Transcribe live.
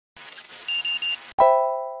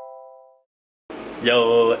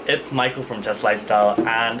Yo, it's Michael from Chess Lifestyle,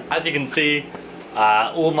 and as you can see,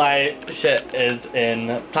 all my shit is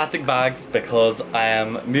in plastic bags because I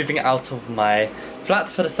am moving out of my flat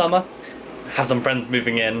for the summer. Have some friends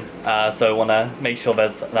moving in, so I want to make sure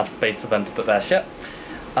there's enough space for them to put their shit.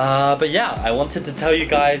 But yeah, I wanted to tell you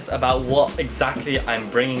guys about what exactly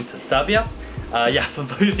I'm bringing to Serbia. Yeah, for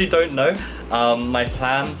those who don't know, my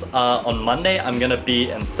plans are on Monday I'm gonna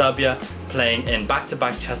be in Serbia playing in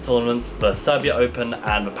back-to-back chess tournaments, the Serbia Open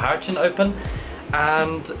and the Parachin Open.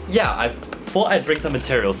 And yeah, I thought I'd bring some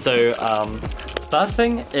material. So first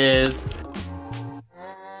thing is,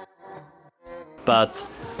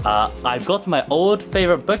 I've got my old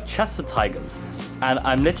favorite book, Chess for Tigers, and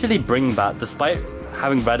I'm literally bringing that despite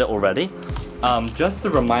having read it already, just to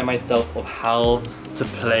remind myself of how to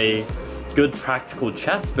play good practical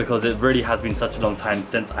chess, because it really has been such a long time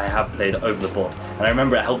since I have played over the board, and I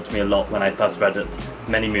remember it helped me a lot when I first read it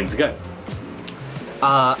many moons ago.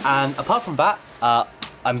 And apart from that,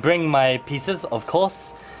 I'm bringing my pieces, of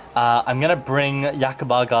course. I'm gonna bring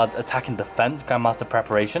Jakub Argard's Attack and Defense Grandmaster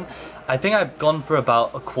Preparation. I think I've gone through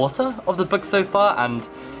about a quarter of the book so far, and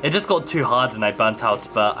it just got too hard and I burnt out,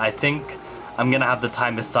 but I think I'm gonna have the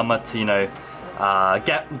time this summer to, you know,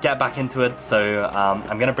 get back into it. So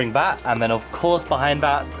I'm gonna bring that, and then of course behind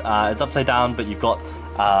that it's upside down, but you've got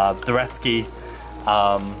Dvoretsky,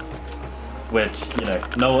 which, you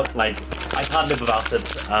know, like, I can't live without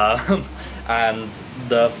it. And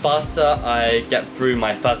the faster I get through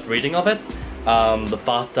my first reading of it, the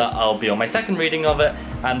faster I'll be on my second reading of it,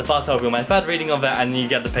 and the faster I'll be on my third reading of it, and you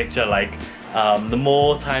get the picture. Like, the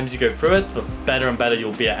more times you go through it, the better and better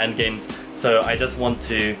you'll be at endgames. So I just want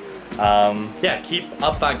to yeah, keep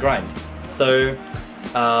up that grind. So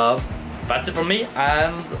that's it from me,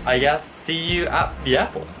 and I guess see you at the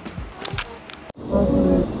airport.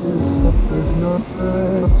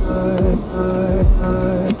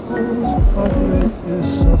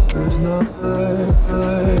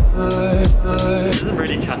 This isn't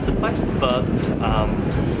really chess advice, but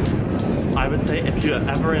I would say if you're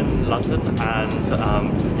ever in London and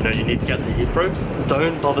you know, you need to get to Heathrow,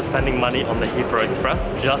 don't bother spending money on the Heathrow Express.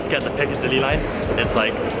 Just get the Piccadilly line. It's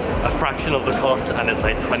like a fraction of the cost, and it's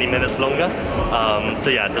like 20 minutes longer. So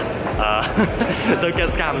yeah, just don't get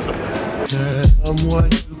scammed. I'm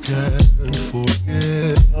what you can't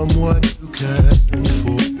forget. I'm what you can't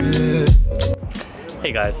forget.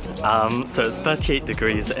 Hey guys, so it's 38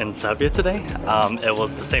 degrees in Serbia today. It was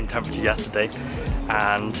the same temperature yesterday,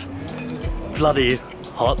 and bloody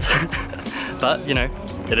hot. But you know,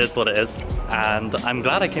 it is what it is, and I'm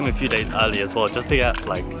glad I came a few days early as well, just to get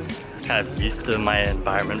like kind of used to my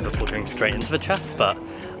environment before going straight into the chess. But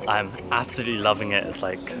I'm absolutely loving it. It's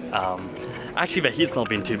like actually the heat's not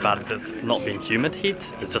been too bad. It's not been humid heat,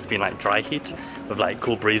 it's just been like dry heat with like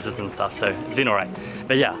cool breezes and stuff, so it's been alright.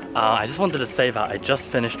 But yeah, I just wanted to say that I just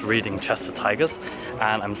finished reading Chess for Tigers,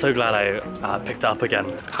 and I'm so glad I picked it up again,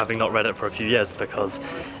 having not read it for a few years, because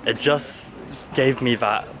it just gave me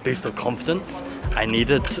that boost of confidence I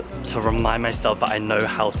needed to remind myself that I know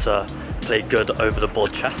how to play good over the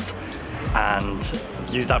board chess, and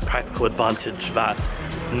use that practical advantage that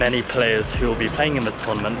many players who will be playing in this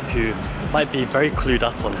tournament, who might be very clued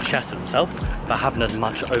up on chess itself but haven't had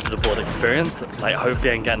much over the board experience, like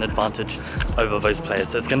hopefully I can get an advantage over those players.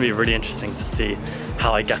 So it's going to be really interesting to see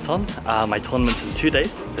how I get on. My tournament's in 2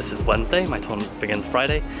 days. This is Wednesday, my tournament begins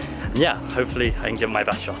Friday, and yeah, hopefully I can give my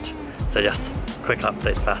best shot. So yes, quick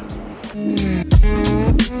update there.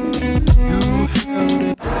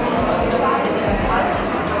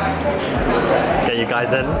 Get you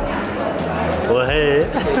guys in. Well, hey.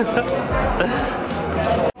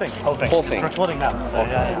 Whole thing. It's recording now. So,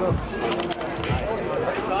 yeah.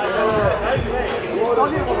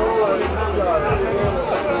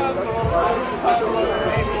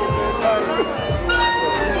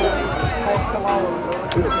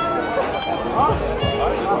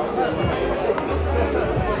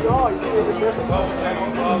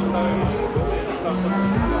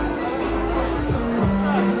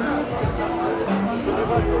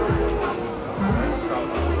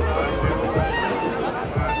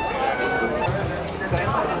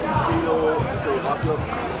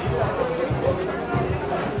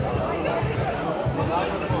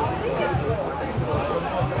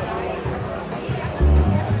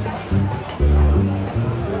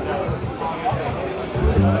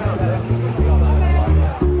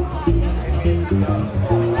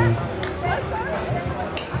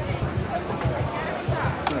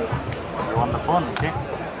 You want the phone, okay?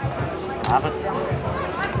 Have it.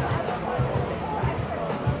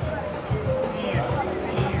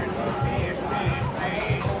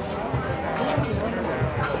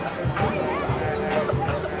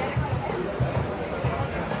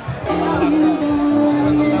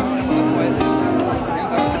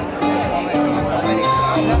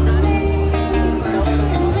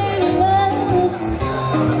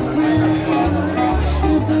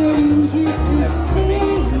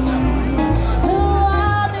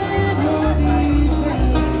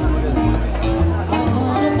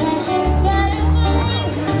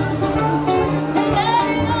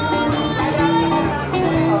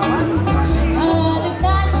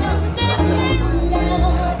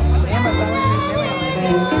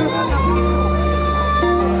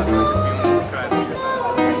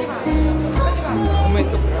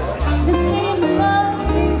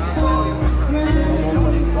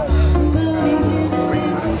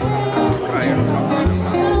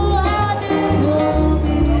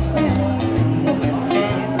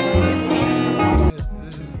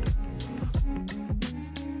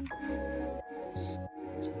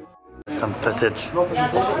 Some footage.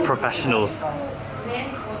 Professionals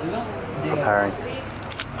preparing.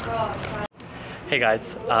 Hey guys,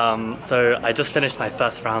 so I just finished my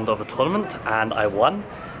first round of a tournament and I won.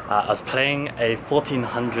 I was playing a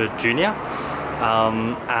 1400 junior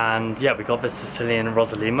and yeah, we got this Sicilian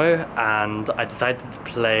Rosalimo and I decided to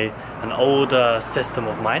play an older system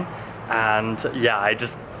of mine, and yeah,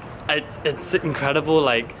 it's incredible.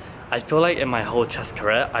 Like, I feel like in my whole chess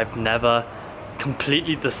career I've never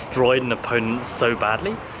completely destroyed an opponent so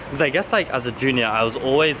badly, because I guess like as a junior I was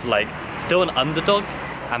always like still an underdog,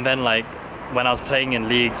 and then like when I was playing in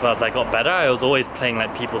leagues where as I got better I was always playing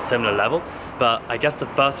like people similar level. But I guess the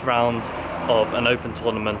first round of an open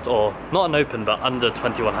tournament, or not an open but under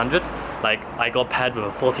 2100, like I got paired with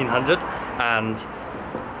a 1400, and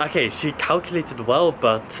okay, she calculated well,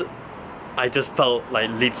 but I just felt like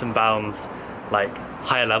leaps and bounds like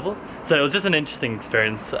higher level, so it was just an interesting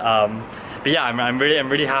experience. But yeah, I'm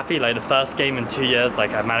really happy. Like the first game in 2 years, like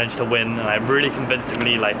I managed to win, and I'm really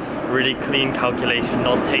convincingly, like really clean calculation,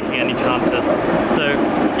 not taking any chances. So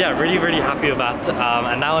yeah, really happy with that.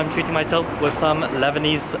 And now I'm treating myself with some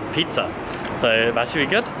Lebanese pizza, so that should be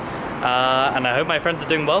good. And I hope my friends are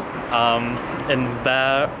doing well in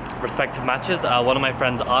their respective matches. One of my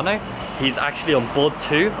friends, Arno, he's actually on board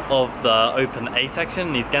 2 of the Open A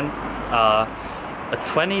section. He's against a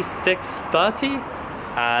 2630,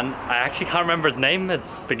 and I actually can't remember his name. It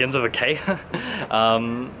begins with a K.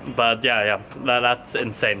 But yeah, that's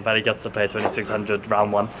insane that he gets to play 2600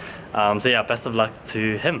 round 1. So yeah, best of luck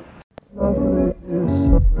to him.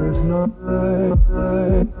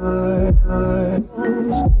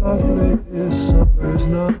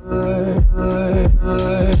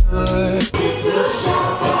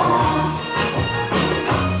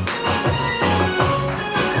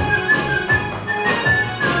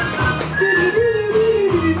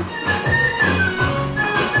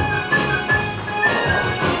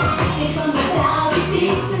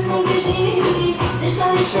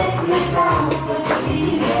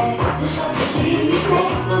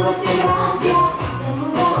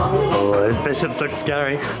 Oh, his bishops look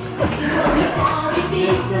scary.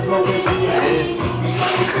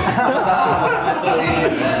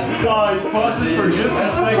 God, he pauses for just a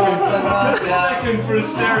second. Just a second for a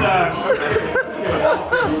stare down.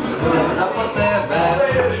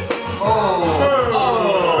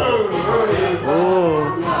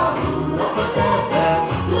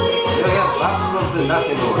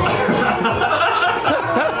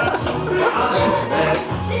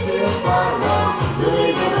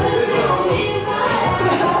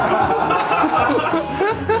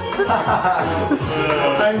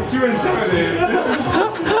 I'm too intimidated. This is too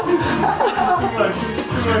much.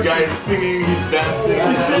 This guy is singing, he's dancing,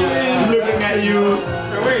 he's looking at you.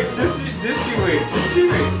 No, wait, just you wait. Just you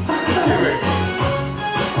wait. Just you wait.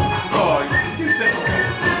 Oh, you said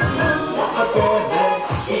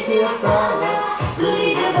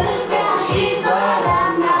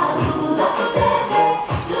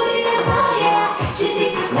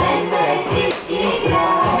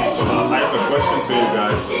I have a question to you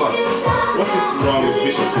guys. What is wrong with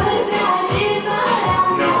bishop c4?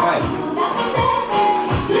 No.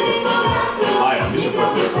 Ah, yeah, bishop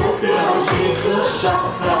was there. Okay.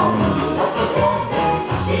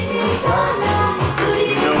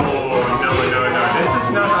 No. This is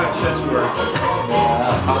not how chess works.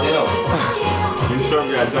 How do you know? In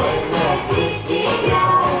Serbia, it does.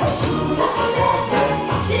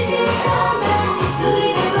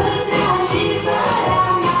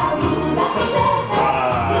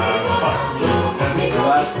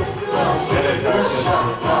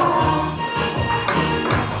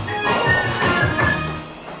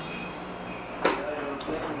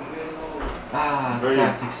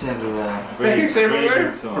 Tactics everywhere. Tactics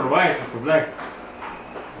everywhere? For white or for black?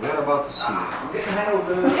 We're about to see.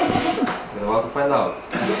 We're about to find out.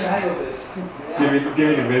 Give me the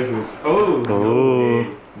business. Oh! Oh.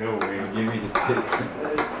 No way. Give me the business.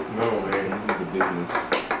 No way. This is the business.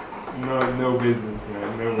 No business, man.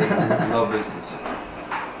 No way. No business.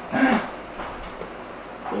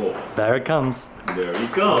 Oh. There it comes. There he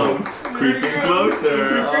comes. Creeping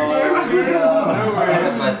closer. Oh, yeah. No way.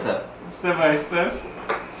 Step by step. Step by step.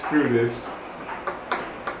 Screw this.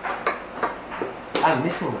 I'm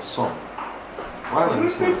missing a song. Why am I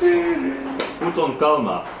missing a song? Put on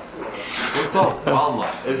Kalma. Put on Palma.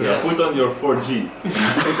 Yes. Put on your 4G.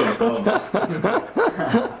 Put on Kalma.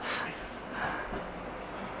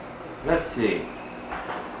 Let's see.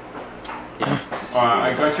 Yeah.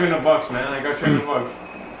 I got you in a box, man. I got you in a box.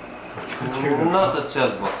 Not a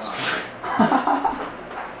chess box.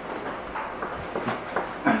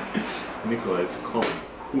 Nikolai is calm.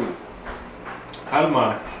 Cool.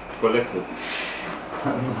 Kalma. collect it.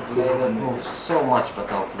 Play that move so much,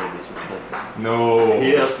 but I'll play this with better. No.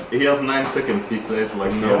 He has 9 seconds. He plays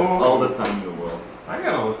like he has all the time in the world. I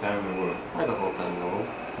got all the time in the world. I got all the time in the world.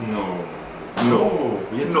 No. No.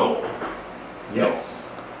 No. Yes.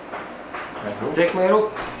 Take my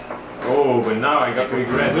rook. Oh, but now I got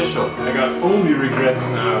regrets. Bishop. I got only regrets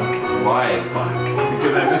now. Why? Fuck.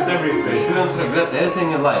 Because I missed everything. You shouldn't regret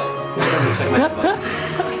anything in life.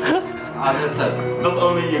 As I said. Not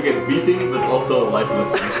only you get beating, but also life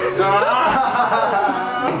lesson.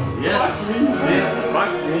 Yes.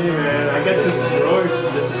 Fuck me, man. I get destroyed.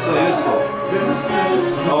 This is so useful. This is.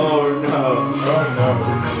 Oh no. Oh no.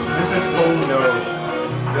 This is. Oh no.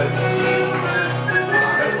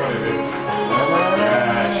 That's what it is.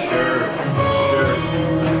 Yeah, sure.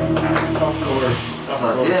 Of course.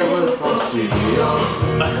 Savjemy posilio,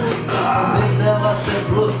 wydała te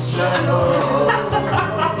złudszego.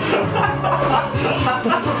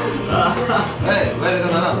 Hey, where are you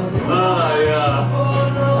gonna run? Yeah.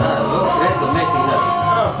 Well, great for making that.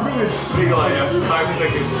 Nikolai, you have 5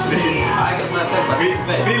 seconds, please. I got my second, but it's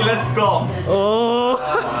fake. Be less calm. Oh!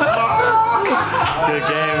 Good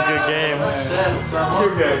game, good game.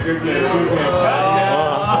 Good game, good game, good game.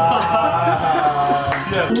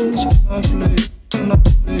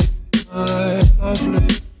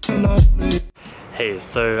 Hey,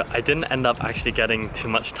 so I didn't end up actually getting too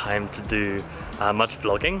much time to do much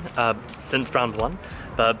vlogging since round 1,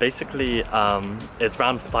 but basically it's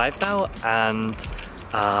round 5 now, and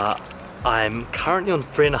I'm currently on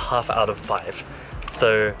 3.5 out of 5.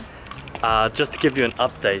 So just to give you an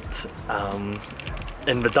update,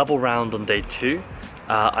 in the double round on day 2,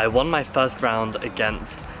 I won my first round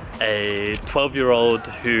against a 12-year-old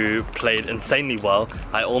who played insanely well.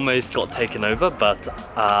 I almost got taken over, but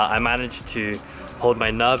I managed to hold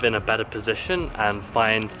my nerve in a better position and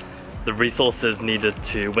find the resources needed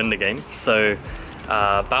to win the game. So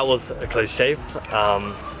that was a close shave.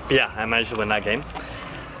 But yeah, I managed to win that game.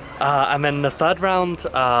 And then the third round,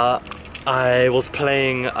 I was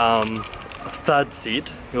playing third seed,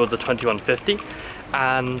 who was a 2150,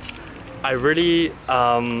 and I really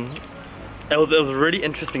it was a really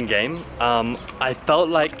interesting game. I felt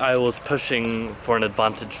like I was pushing for an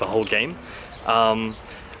advantage the whole game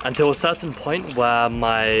until a certain point where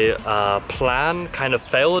my plan kind of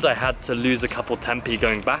failed. I had to lose a couple tempi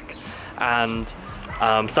going back, and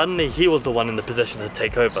suddenly he was the one in the position to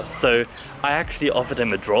take over. So I actually offered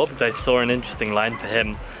him a draw because I saw an interesting line for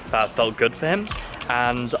him that felt good for him,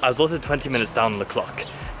 and I was also 20 minutes down on the clock.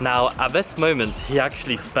 Now at this moment he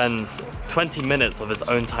actually spends 20 minutes of his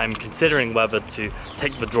own time considering whether to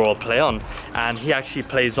take the draw or play on, and he actually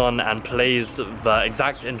plays on and plays the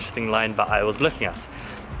exact interesting line that I was looking at.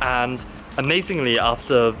 And amazingly,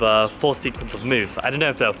 after the fourth sequence of moves, I don't know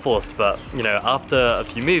if they were forced, but you know, after a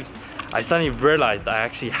few moves, I suddenly realized I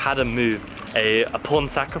actually had a move, a pawn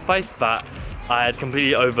sacrifice that I had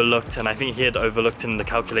completely overlooked, and I think he had overlooked in the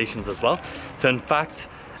calculations as well. So in fact,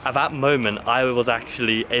 at that moment, I was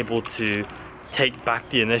actually able to take back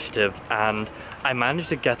the initiative, and I managed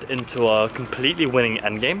to get into a completely winning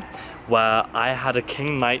endgame where I had a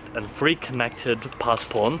king, knight, and 3 connected passed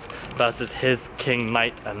pawns versus his king,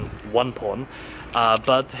 knight, and 1 pawn.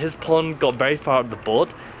 But his pawn got very far up the board,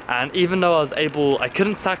 and even though I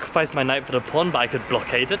couldn't sacrifice my knight for the pawn, but I could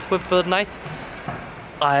blockade it with the knight,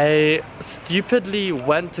 I stupidly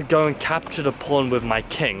went to go and capture the pawn with my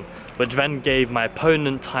king, which then gave my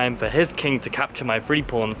opponent time for his king to capture my 3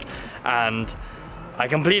 pawns, and I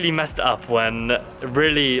completely messed up when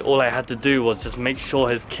really all I had to do was just make sure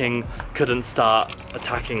his king couldn't start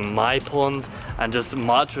attacking my pawns and just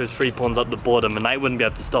march with his 3 pawns up the board, and the knight wouldn't be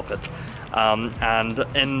able to stop it. And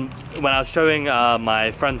when I was showing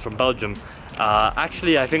my friends from Belgium,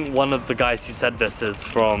 actually I think one of the guys who said this is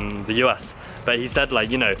from the US, but he said,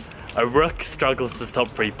 like, you know, a rook struggles to stop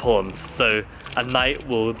 3 pawns, so a knight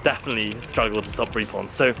will definitely struggle to stop 3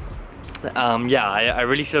 pawns. So yeah, I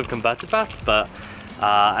really should have converted that, but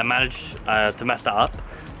I managed to mess that up.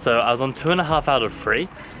 So I was on 2.5 out of 3,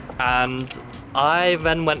 and I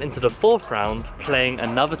then went into the 4th round playing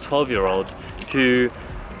another 12-year-old who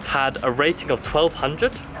had a rating of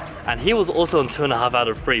 1200, and he was also on 2.5 out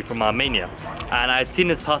of 3 from Armenia. And I'd seen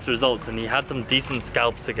his past results, and he had some decent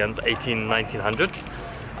scalps against 18 and 1900s.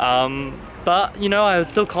 But you know, I was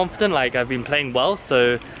still confident, like I've been playing well,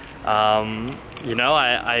 so you know,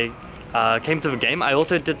 I came to the game. I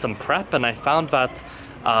also did some prep, and I found that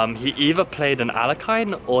he either played an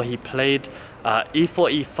Alekhine or he played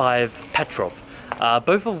e4, e5 Petrov,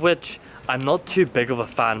 both of which I'm not too big of a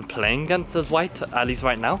fan playing against as white, at least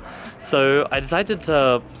right now. So I decided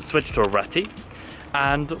to switch to a Reti,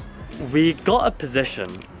 and we got a position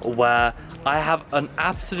where I have an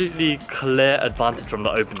absolutely clear advantage from the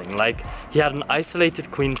opening. Like, he had an isolated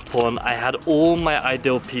queen's pawn, I had all my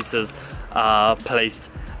ideal pieces placed,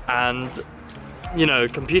 and you know,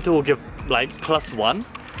 computer will give like +1,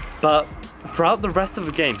 but throughout the rest of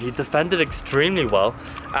the game he defended extremely well,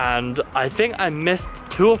 and I think I missed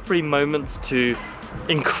 2 or 3 moments to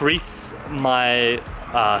increase my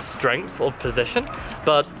strength of position,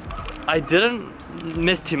 but I didn't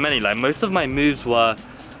miss too many. Like, most of my moves were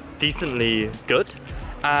decently good,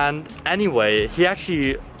 and anyway,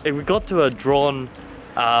 we got to a drawn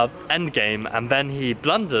endgame, and then he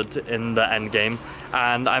blundered in the endgame,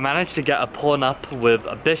 and I managed to get a pawn up with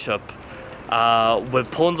a bishop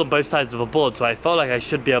with pawns on both sides of the board, so I felt like I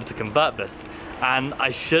should be able to convert this, and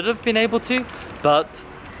I should have been able to, but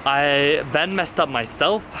I then messed up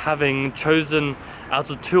myself, having chosen out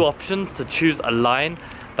of 2 options to choose a line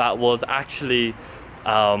that was actually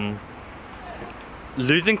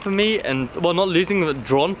losing for me, and well, not losing, but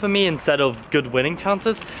drawn for me instead of good winning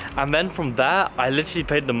chances. And then from there I literally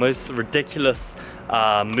played the most ridiculous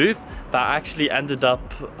move that actually ended up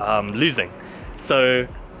losing. So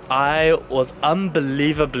I was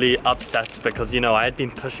unbelievably upset because, you know, I had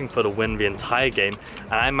been pushing for the win the entire game,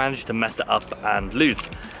 and I managed to mess it up and lose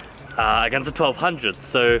against a 1200.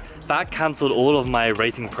 So that cancelled all of my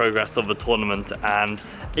rating progress of the tournament and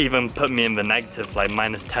even put me in the negative, like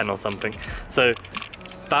 -10 or something. So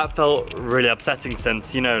that felt really upsetting,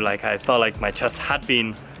 since, you know, like, I felt like my chess had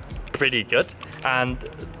been pretty good, and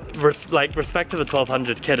respect to the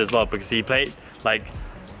 1200 kid as well, because he played, like,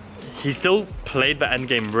 he still played the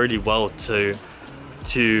endgame really well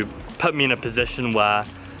to put me in a position where,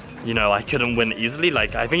 you know, I couldn't win easily.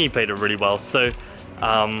 Like, I think he played it really well. So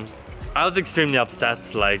I was extremely upset.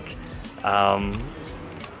 Like,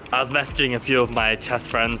 I was messaging a few of my chess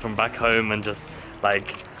friends from back home, and just like,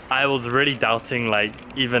 I was really doubting, like,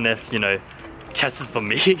 even if, you know, chess is for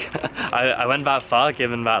me. I went that far,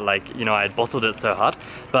 given that, like, you know, I had bottled it so hard,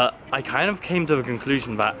 but I kind of came to the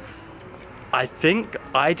conclusion that I think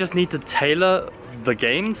I just need to tailor the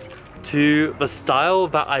games to the style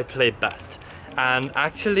that I played best. And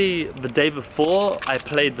actually, the day before I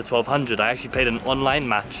played the 1200, I actually played an online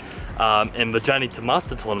match in the Journey to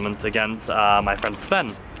Master tournament against my friend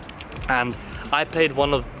Sven. And I played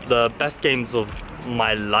one of the best games of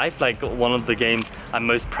my life, like one of the games I'm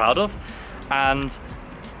most proud of. And,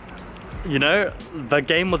 you know, the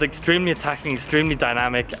game was extremely attacking, extremely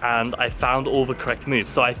dynamic, and I found all the correct moves.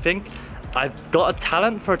 So I think I've got a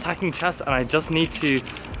talent for attacking chess, and I just need to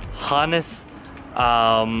harness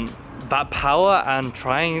that power and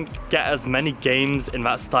try and get as many games in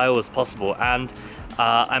that style as possible. And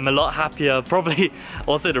I'm a lot happier, probably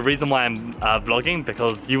also the reason why I'm vlogging,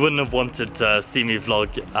 because you wouldn't have wanted to see me vlog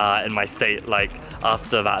in my state, like,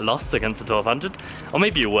 after that loss against the 1200, or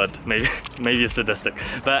maybe you would, maybe you're sadistic.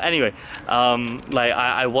 But anyway, like,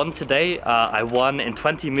 I won today. I won in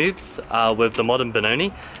 20 moves with the modern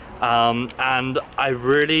Benoni, and I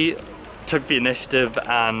really took the initiative,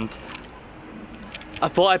 and I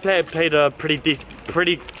thought I played a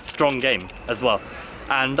pretty strong game as well.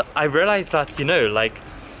 And I realized that, you know, like,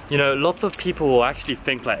 you know, lots of people will actually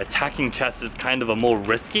think like attacking chess is kind of a more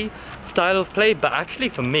risky style of play, but actually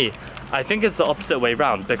for me, I think it's the opposite way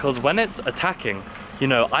around, because when it's attacking, you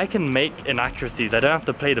know, I can make inaccuracies. I don't have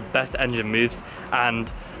to play the best engine moves,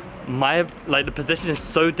 and the position is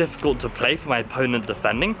so difficult to play for my opponent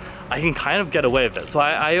defending, I can kind of get away with it. So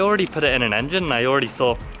I already put it in an engine, and I already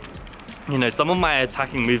saw, you know, some of my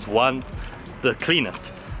attacking moves weren't the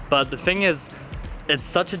cleanest. But the thing is, it's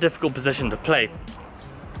such a difficult position to play.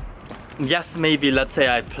 Yes, maybe let's say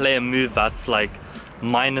I play a move that's like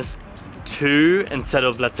 -2 instead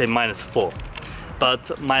of, let's say, -4.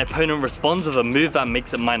 But my opponent responds with a move that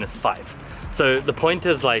makes it -5. So the point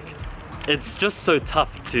is, like, it's just so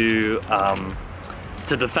tough to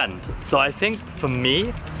defend. So I think for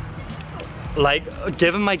me, like,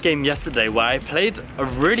 given my game yesterday where I played a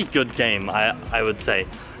really good game, I would say.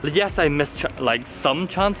 Yes, I missed like some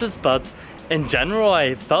chances, but in general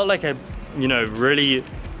I felt like I, you know, really,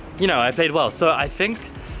 you know, I played well. So I think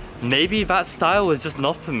maybe that style was just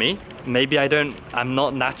not for me. Maybe I'm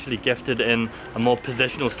not naturally gifted in a more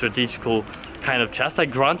positional, strategical kind of chess.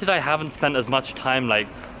 Like, granted, I haven't spent as much time like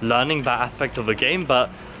learning that aspect of the game, but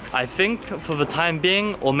I think for the time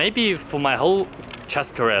being, or maybe for my whole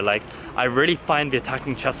chess career, like, I really find the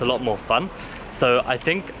attacking chess a lot more fun. So I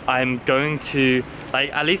think I'm going to,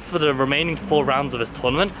 like, at least for the remaining 4 rounds of this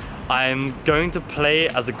tournament, I'm going to play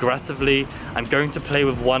as aggressively. I'm going to play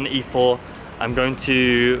with 1 e4. I'm going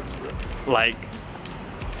to, like,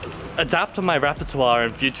 adapt my repertoire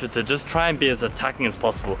in future to just try and be as attacking as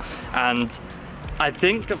possible. And I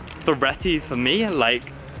think the Reti for me, like,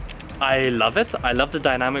 I love it. I love the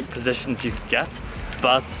dynamic positions you get,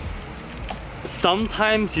 but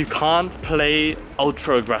sometimes you can't play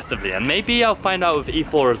ultra aggressively, and maybe I'll find out with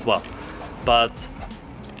E4 as well. But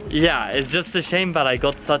yeah, it's just a shame that I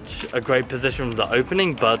got such a great position from the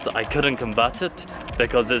opening, but I couldn't convert it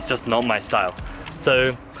because it's just not my style.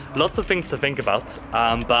 So lots of things to think about,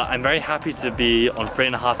 but I'm very happy to be on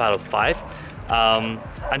 3.5 out of 5.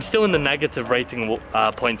 I'm still in the negative rating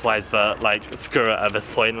points wise, but like screw it at this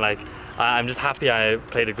point. Like I'm just happy I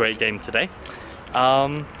played a great game today.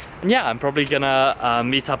 And yeah, I'm probably gonna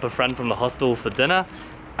meet up a friend from the hostel for dinner,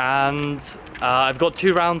 and I've got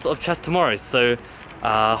 2 rounds of chess tomorrow, so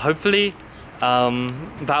hopefully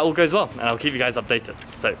that all goes well, and I'll keep you guys updated.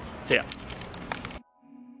 So see ya.